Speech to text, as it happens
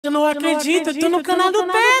Eu não acredito, eu tô no canal do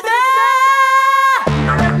PEDRA!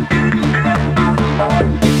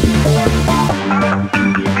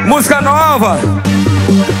 Música nova,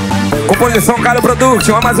 composição Carlos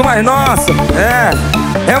Production, é mais uma nossa.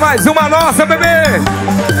 É mais uma nossa, bebê.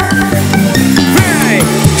 Vem,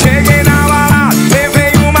 cheguei na balada,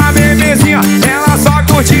 levei uma bebezinha. Ela só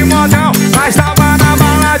curte modão, mas tava na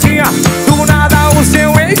baladinha. Do nada o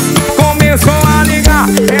seu ex começou a ligar.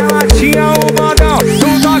 Ela tinha um modão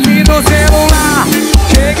no toque do celular.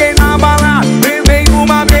 Cheguei na balada, levei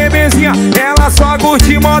uma bebezinha. Ela só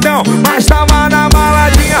curte modão, mas tava na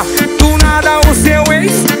baladinha. Do nada o seu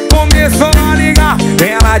ex começou a ligar.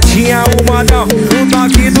 Ela tinha um modão no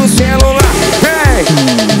toque do celular. Hey!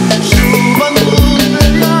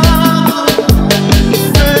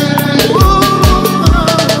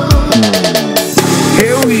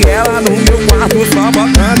 Eu e ela no meu quarto só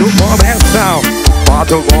botando compressão.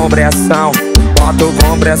 Boto compressão, boto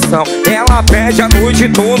compressão. Ela pede a noite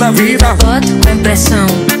toda a vida. Boto compressão,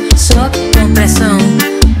 só compressão.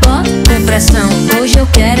 Boto compressão, hoje eu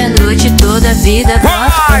quero a noite toda a vida.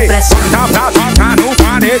 Boto compressão. Bota pra tocar no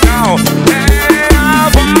paredão. É a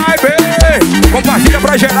vibe. Compartilha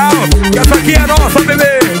pra geral, que essa aqui é nossa,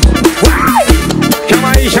 bebê. Vai.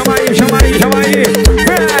 Chama aí, chama aí, chama aí, chama aí.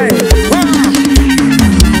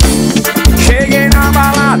 Cheguei na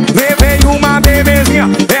balada, levei uma bebezinha.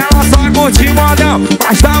 Ela só curte modão,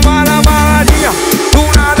 mas tava na baladinha. Do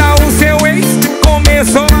nada o seu ex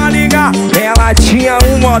começou a ligar. Ela tinha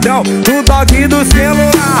um modão no toque do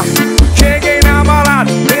celular. Cheguei na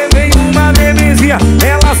balada, levei uma bebezinha.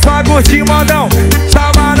 Ela só curte modão,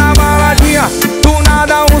 tava na baladinha. Do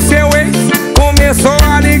nada o seu ex começou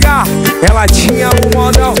a ligar. Ela tinha um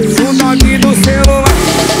modão no toque do celular.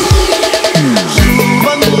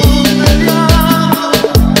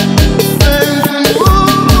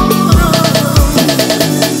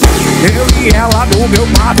 Eu e ela no meu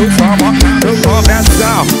quarto só botando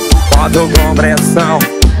compressão. Boto compressão,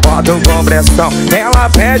 boto compressão. Ela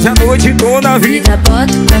pede a noite toda a vida.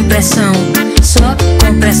 Boto compressão, só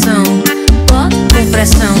compressão. Boto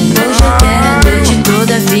compressão, hoje eu quero a noite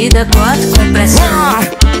toda a vida. Boto compressão.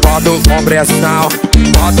 Boto compressão,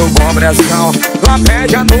 boto compressão. Ela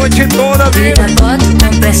pede a noite toda a vida. Boto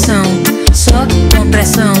compressão, só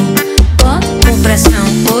compressão. Boto compressão,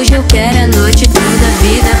 hoje eu quero a noite toda a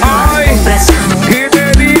vida. Boto compressão. Que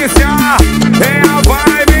delícia, é a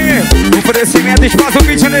vibe. Oferecimento espaço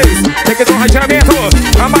fitness. Tem que dar um radiamento.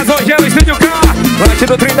 Amazônia no estúdio K. Lanche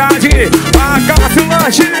do Trindade. A Cássio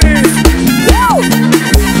Lanches.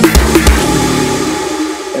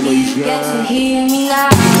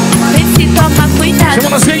 Vê se toma cuidado, que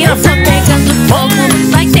eu tô pegando fogo.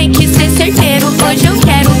 Vai ter que ser certeiro, hoje eu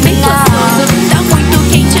quero bem gostoso. Tá muito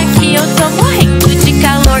quente aqui, eu tô morrendo de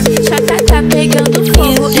calor. Chata tá pegando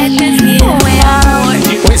fogo, é tesão, é amor.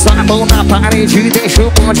 Põe só a mão na parede e deixa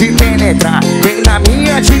o bonde penetrar. Vem na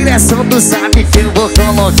minha direção, tu sabe que eu vou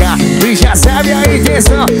colocar. Tu já sabe a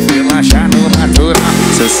intenção, relaxar no natural.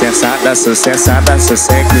 Sucessada, sucessada,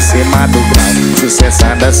 sossega em cima do grau.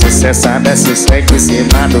 Sucessada, sucessada, sossega em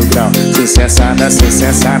cima do grau. Sucessada,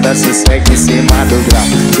 sucessada, sossega em cima do grau.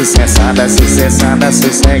 Sucessada, sucessada,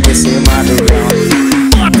 sossega em cima do grau.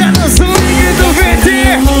 Bota no swing do VT.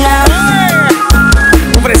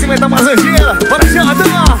 Oferecimento da Mazogia. Bora,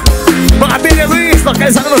 Xandão. Bateria Luiz,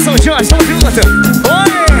 localizado no São Jorge. Tamo junto.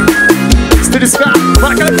 Oi. Estúdio Ska.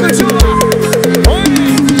 Bora, aquela produção. Oi.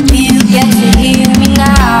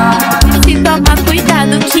 Se toma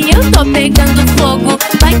cuidado, que eu tô pegando fogo.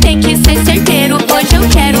 Vai ter que ser certeiro, hoje eu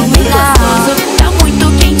quero bem gostoso. Tá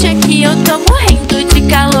muito quente aqui, eu tô morrendo de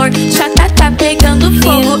calor. Chata tá pegando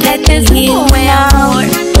fogo, é tesão, é amor.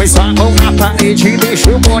 Põe sua mão na parede e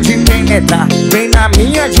deixa o bonde penetrar. Vem na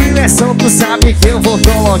minha direção, tu sabe que eu vou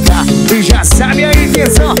colocar. Tu já sabe a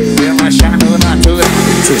intenção, relaxar no natural.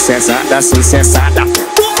 Sucessada, sucessada,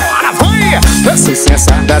 bora, vai!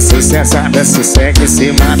 Sucessada, sucessada, sossega em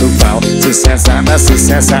cima do pau. Sucessada,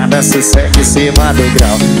 sucessada, sossega em cima do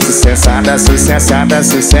grau. Sucessada, sucessada,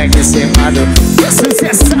 sossega em cima do...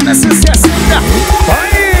 Sucessada, sucessada,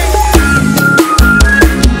 vai!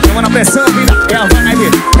 Chama na pressão, vida, é a vibe.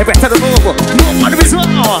 Repertório novo, no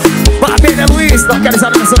audiovisual. Bateria Luiz,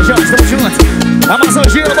 localizado no São Jorge, tamo junto.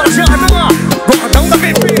 Amazônia, bora, Xandão. Bordão da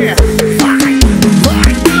BP.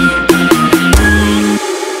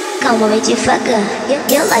 Calma, vai devagar,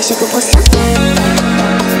 relaxa que eu vou sentar.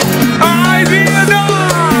 Ai, vida!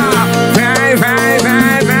 Vem, vem,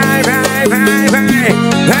 vem, vem, vem, vem, vem.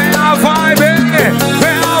 Vem a vibe,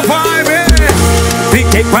 vem a vibe.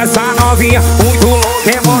 Fiquei com essa novinha, muito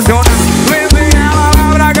louca, emocionada. Levei ela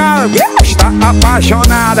lá pra casa, está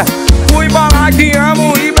apaixonada. Fui falar que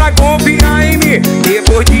amo e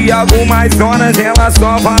algumas horas ela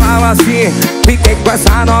só falava assim. Fiquei com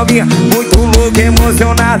essa novinha, muito louco,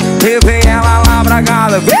 emocionado. Levei ela lá pra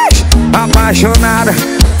casa, vixe, apaixonada.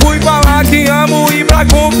 Fui falar que amo e pra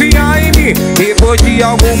confiar em mim. Depois de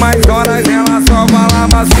algumas horas ela só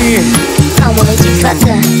falava assim. Calma, vai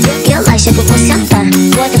devagar, relaxa que eu vou sentar.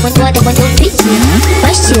 Bota quando eu pedir,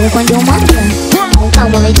 mas tira quando eu mandar.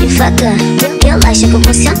 Calma, vai devagar, relaxa que eu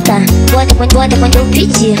vou sentar. Bota quando eu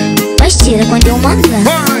pedir, mas tira quando eu mandar.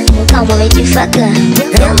 Calma, vai devagar,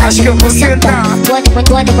 relaxa que eu vou sentar. Bota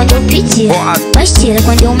quando eu pedir, mas tira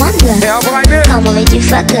quando eu mandar. Calma, vai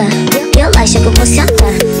devagar, relaxa que eu vou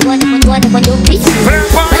sentar. Bota quando eu pedir,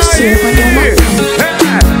 mas tira quando eu mandar.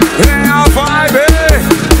 É a vibe.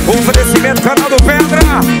 Oferecimento canal do Pedra,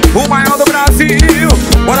 o maior do Brasil.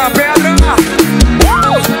 Bora, Pedra.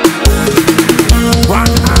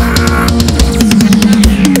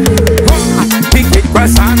 Fiquei com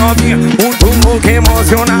essa novinha, muito louco,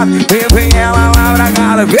 emocionado. Levei ela lá pra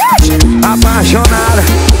casa, vixe, apaixonada.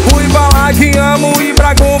 Fui falar que amo e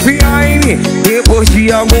pra confiar em mim. Depois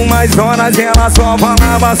de algumas horas ela só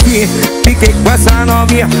falava assim. Fiquei com essa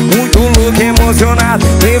novinha, muito louco, emocionado.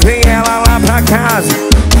 Levei ela lá pra casa,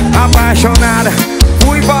 apaixonada.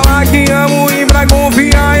 Fui falar que amo e pra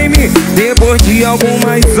confiar em mim. Depois de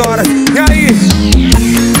algumas horas, e aí?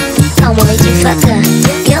 Calma, vai devagar,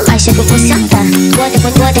 relaxa que eu vou sentar. Bota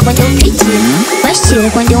quando eu pedir, mas tira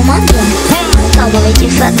quando eu mandar. Calma, vai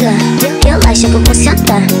devagar, relaxa que eu vou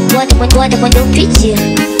sentar. Bota quando eu pedir,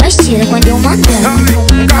 mas tira quando eu mandar.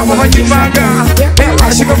 Calma, vai devagar,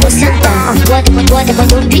 relaxa que eu vou sentar. Bota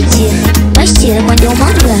quando eu pedir, mas tira quando eu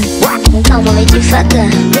mandar. Calma, vai devagar,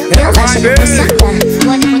 relaxa que eu vou sentar.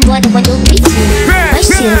 Bota quando eu pedir, mas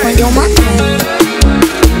tira quando eu mandar.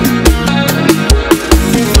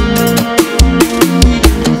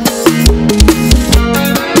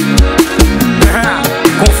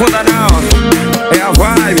 Confunda não, é a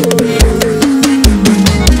vibe.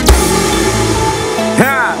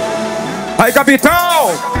 Aí,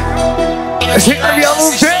 capitão, chega avião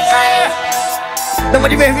no pé. Dama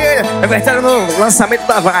de vermelha, é verdade no lançamento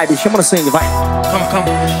da vibe. Chama no swing, vai. Calma.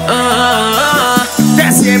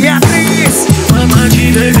 Desce, é minha atriz.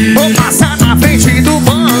 Vou passar na frente do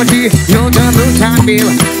bonde, jogando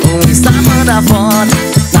cabelo. O Insta manda foto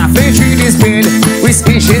na frente do espelho. O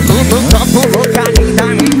whisky gelo no copo, louca linda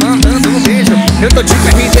me mandando um beijo. Eu tô de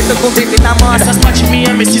PRD, tô com tempo na moda. Essas partes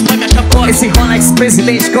minhas, esses vai me achar. Esse Rolex,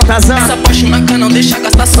 presidente com razão. Essa Porsche Macan não deixa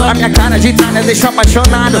gastar só. A minha cara de Itália deixou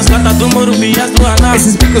apaixonado. As gatas do Morumbi, as do Anal.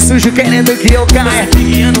 Esses bicos sujos querendo que eu caia.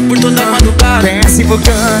 Guiando por toda a madrugada. Desce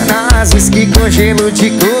vulcanas, whisky com gelo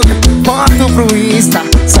de coca. Foto pro Insta,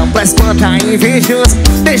 só pra espantar invejoso.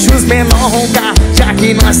 Deixa os menor roncar, já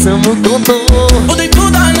que nós tamo com dor. O dentro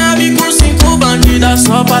da nave com 5 bandidas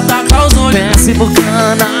só pra tacar os olhos. Desce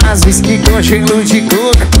vulcanas, whisky com gelo de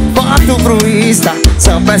coca. Foto pro Insta,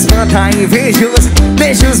 só pra espantar invejoso.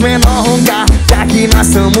 Deixa os menor roncar, já que nós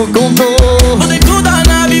tamo com dor. O dentro da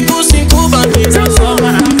nave com 5 bandidas só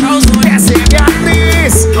pra tacar os olhos. Essa é minha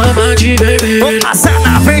atriz, mama de bebê. Vou passar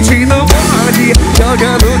na frente do bonde,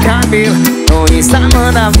 jogando cabelo. No Insta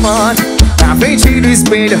manda foto na frente do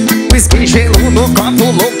espelho. Whisky gelo no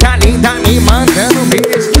copo, louca linda me mandando um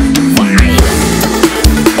beijo. Vai!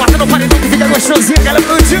 Bota no paredão que fica gostosinho, galera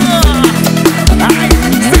do dia. Ai,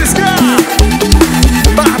 trisca!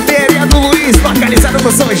 Bateria do Luiz, localizado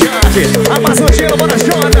no São Jorge. Amazon Gelo, bora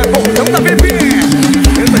Jota, voltamos da bebê.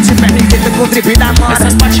 Eu tô de perna inteira com tripe da moda.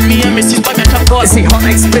 Essas partes minhas, esses vai me achar. Esse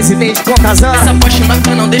Rolex, presidente com razão. Essa Porsche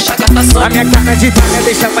Macan não deixa gastar só. A minha cara de Itália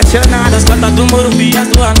deixa apaixonada. As gatas do Morumbi, as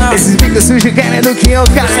do Anal. Esses bicos sujos querendo que eu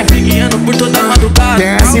caia. Sempre guiando por toda a madrugada.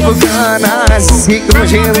 Desce vulcanas, whisky com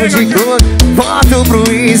gelo de coco. Foto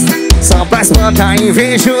pro Insta, só pra espantar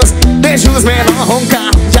invejoso. Deixa os menor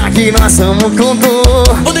roncar, já que nós somos com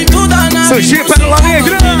dor. O dentro da nave, sushi para o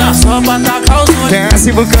negra. Só pra tacar os olhos.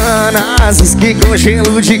 Desce vulcanas, whisky com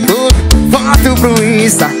gelo de coco. Foto pro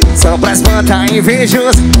Insta, só pra espantar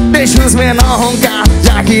invejoso. Deixa os menor roncar,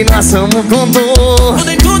 já que nós somos com dor. O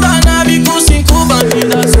dentro da nave com 5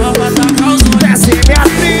 bandidas só pra tacar os olhos. Desce minha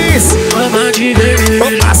atriz, mama de bebê.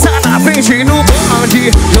 Vou passar na frente no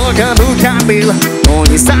bonde, jogando cabelo.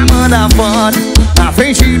 No Insta manda foto na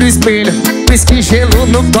frente do espelho. Whisky gelo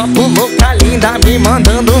no copo, louca linda me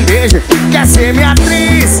mandando um beijo. Quer ser minha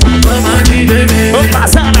atriz, mama de bebê. Vou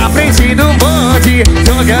passar na frente do bonde,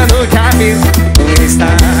 jogando cabelo. No Insta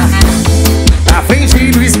na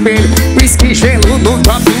frente do espelho. Whisky gelo no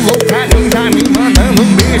copo, louca linda me mandando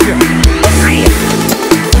um beijo.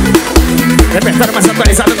 Repertório mais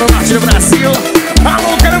atualizado no norte do Brasil.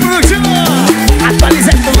 Alô, caramba,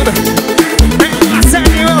 atualizei tudo. É uma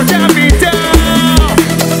série, o capitão.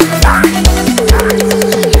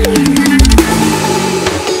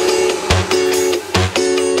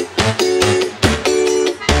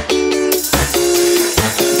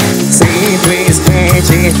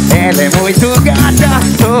 ela é muito gata,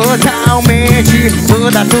 totalmente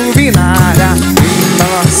toda turbinada,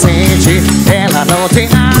 inocente, ela não tem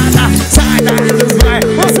nada. Sai daí dos vai,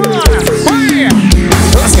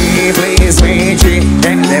 simplesmente,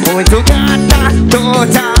 ela é muito gata,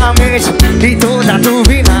 totalmente e toda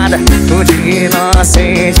turbinada, toda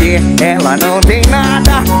inocente, ela não tem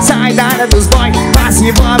nada. Sai da área dos boy, passe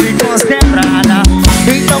envolve com as quebradas.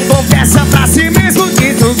 Então confessa pra si mesmo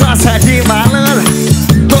que tu gosta de malandro.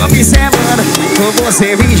 Tô observando, com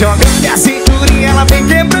você vem jogando e a cinturinha ela vem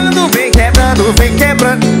quebrando, vem quebrando, vem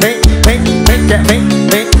quebrando, vem.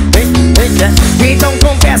 Então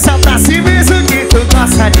confessa pra si mesmo que tu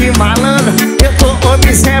gosta de malandro. Eu tô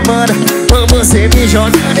observando, com você me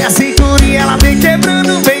jogando e a cinturinha ela vem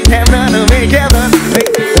quebrando, vem quebrando, vem quebrando, vem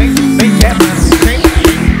quebrando, vem.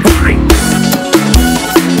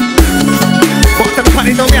 Bota no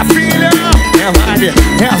paredão, minha filha. É vale.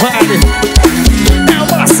 É o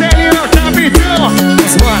Marcelinho, o capitão.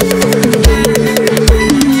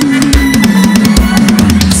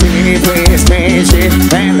 Simplesmente,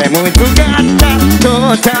 ela é muito gata,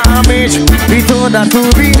 totalmente e toda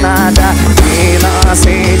turbinada,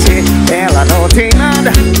 inocente, ela não tem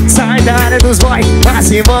nada. Sai da área dos boy, vai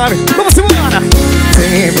se envolve, vamos embora.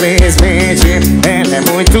 Simplesmente, ela é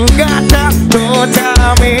muito gata,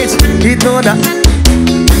 totalmente e toda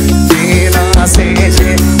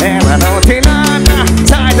inocente, ela não tem nada.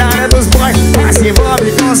 Sai da área dos boy, vai se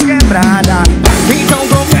envolve com os quebrada. Então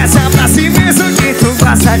confessa pra si mesmo que tu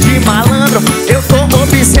gosta de malandro. Eu tô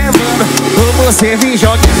observando, com você vem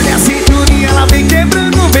jogando e a cinturinha ela vem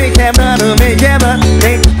quebrando, vem quebrando, vem quebrando,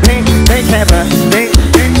 vem quebrando, vem.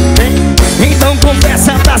 Então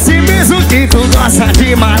confessa pra si mesmo que tu gosta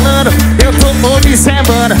de malandro. Eu tô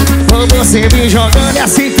observando, com você vem jogando e a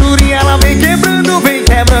cinturinha ela vem quebrando, vem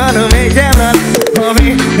quebrando, vem quebrando,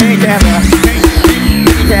 vem quebrando, vem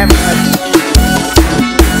quebrando.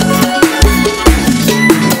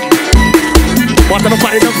 Bota no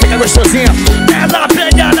paredão que fica gostosinho. É da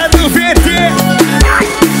pegada do VT.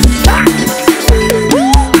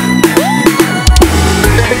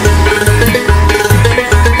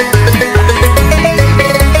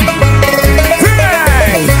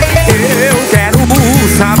 Eu quero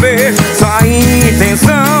saber sua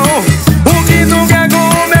intenção. O que tu quer com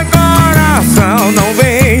o meu coração? Não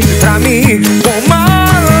vem pra mim com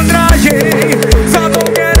malandragem. Só tô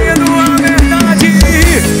querendo a verdade.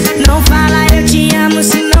 Não fala eu te amo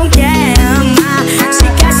se não quer amar. Se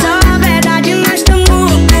quer só a verdade, nós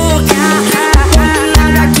estamos por cá.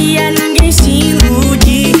 Nada aqui é ninguém se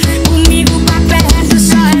iludir. Comigo pra perto,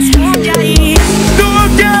 só responde aí. Tu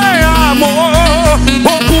quer amor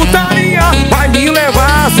ou putaria? Vai me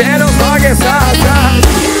levar a sério, só que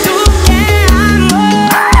Tu quer amor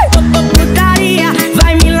ou putaria?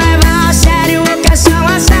 Vai me levar a sério, eu quero só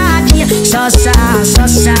uma sardinha. Só sardinha.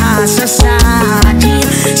 Só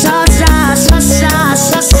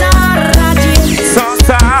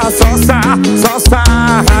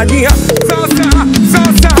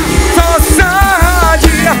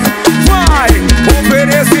sardinha. Vai,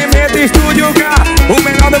 oferecimento Estúdio K, o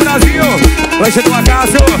melhor do Brasil. Lanche do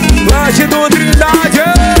Acaso, lanche do Trindade.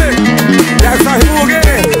 Essa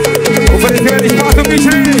hambúrguer, oferecimento Espaço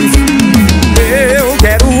Bichês. Eu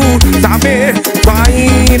quero saber sua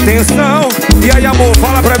intenção. E aí, amor,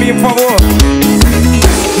 fala pra mim, por favor.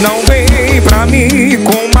 Não vem pra mim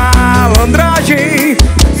com malandragem.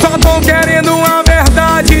 Só tô querendo a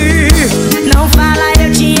verdade. Não fala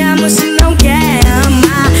eu te amo se não quer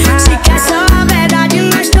amar. Se quer só a verdade,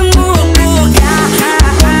 nós estamos por cá.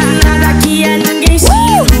 Nada aqui é ninguém se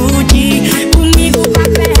iludir. Comigo pra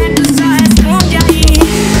perto, só responde aí.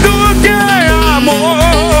 Tu quer amor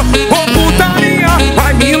ou putaria?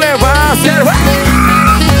 Vai me levar a sério.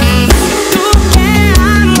 Tu quer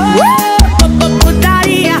amor ou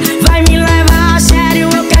putaria? Vai me levar a sério,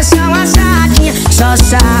 eu quero só uma sardinha. Só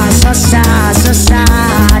sardinha.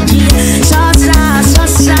 Só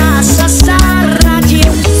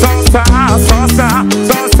sardinha.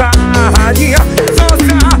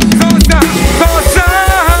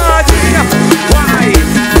 Vai,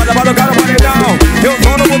 bota pra tocar no paredão. Eu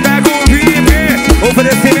tô no boteco Vivo.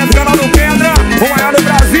 Oferecimento canal do PEDRA, o maior do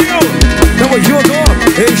Brasil. Tamo junto,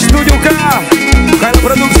 Estúdio K,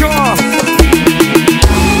 Produção.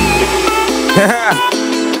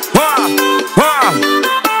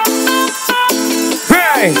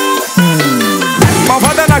 Vem.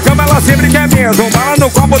 Malvada na cama, ela sempre quer mesmo. Bala no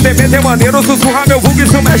copo, TV tem maneiro. Sussurra meu vulgo,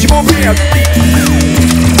 isso mexe com medo.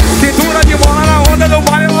 Cintura de bola na onda do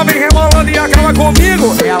bar, ela vem rebolando e acaba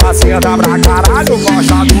comigo. Ela senta pra caralho,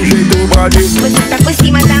 gosta do jeito bandido. Você tá por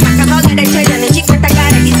cima da maca, volta te olhando de conta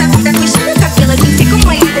cara que tá puxando o cabelo, que fica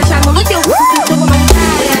uma ilha, deixa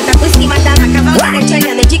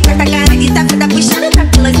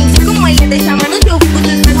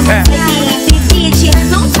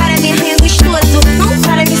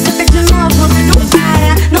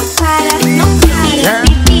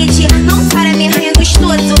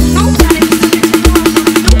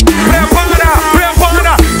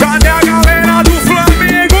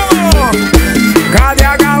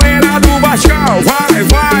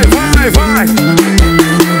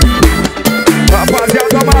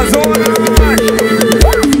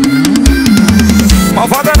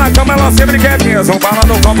São bala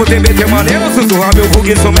no copo, TBT maneiro. Sussurra meu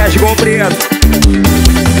bug, isso mexe com preto.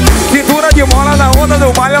 Cintura de mola na onda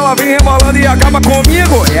do baile, ela vem rebolando e acaba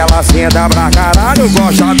comigo. Ela senta pra caralho,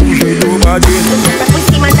 gosta do jeito bandido. Tá por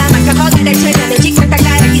cima da maca, folgada, chorando de conta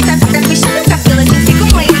cara. Que tá puxando o cabelo, assim, fica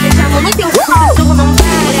com ele. Deixa a mão no teu fundo, tu não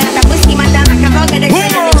para. Tá por cima da maca, folgada,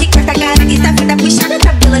 chorando de conta cara. Que tá puxando o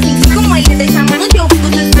cabelo, assim, fica com ele. Deixa a mão no teu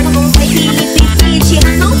fundo, tu não vai repetir.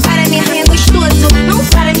 Não para, me arranha gostoso. Não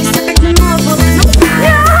para, me senta de novo. Não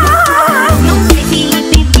para, não vai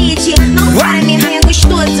repetir. Não para, me arranha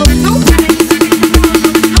gostoso. Não para,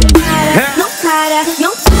 não para,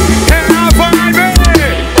 não para.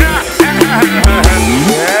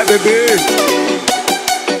 É, bebê.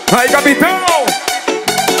 Aí, capitão.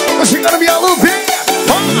 Tô chegando minha luvinha.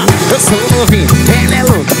 Eu sou novinho, ela é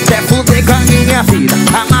louca, quer fuder com a minha vida.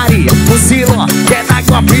 A Maria, o Siló, quer dar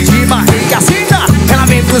golpe de barriga. Sinta, ela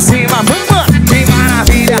vem por cima, mamãe, que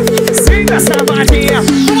maravilha. Sinta essa safadinha,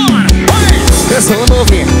 bora, oi. Eu sou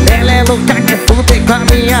novinho, ela é louca, quer fuder com a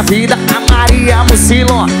minha vida. A Maria, o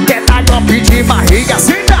Siló, quer dar golpe de barriga.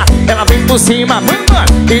 Sinta, ela vem por cima, mamãe,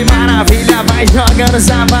 que maravilha. Vai jogando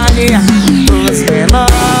safadinha pros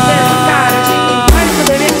menores.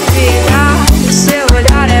 Seu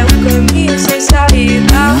olhar é um caminho sem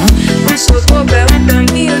saída. O seu corpo é um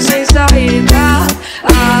caminho sem saída.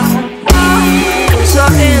 Eu só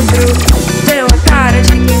entro. Tem uma cara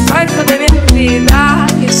de quem vai foder minha vida.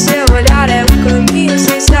 E seu olhar é um caminho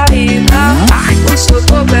sem saída. O seu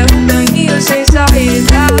corpo é um caminho sem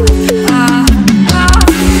saída.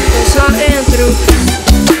 Eu só entro.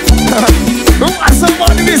 Uma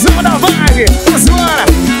samba divisão da vibe. Funciona.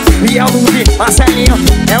 E é o Lubi, Marcelinho,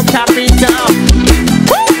 é o capitão.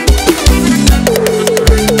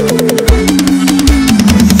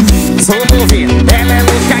 Sou novinho, ela é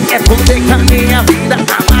louca, quer fuder com a minha vida.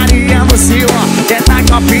 A Maria no Siló, quer dar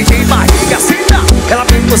golpe de barriga. Sinta, ela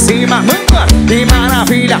vem por cima, mama, que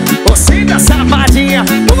maravilha. Ô, sinta, safadinha,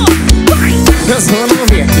 vai. Eu sou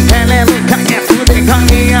novinho, ela é louca, quer fuder com a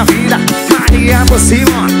minha vida. Maria no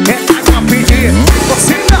Siló, quer dar golpe de barriga.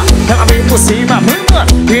 Ela vem por cima, mama,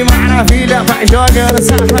 que maravilha. Vai jogando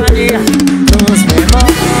safadinha nos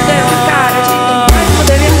menores. Tem uma cara de quem vai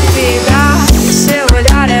foder minha vida. Seu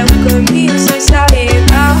olhar é um caminho sem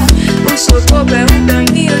saída. O seu corpo é um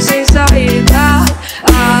caminho sem saída.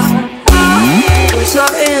 Eu só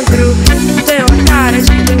entro. Tem uma cara de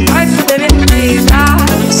quem vai foder minha vida.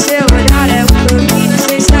 Seu olhar é um caminho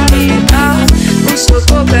sem saída. O seu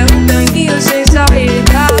corpo é um caminho sem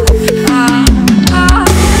saída.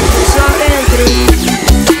 Eu só entro.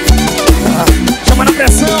 Chama na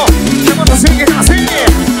pressão, chama no zingue, casinha.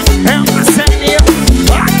 É uma série.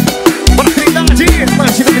 Bora, Trindade,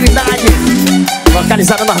 mantido Trindade.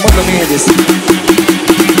 Localizada no Armando Mendes.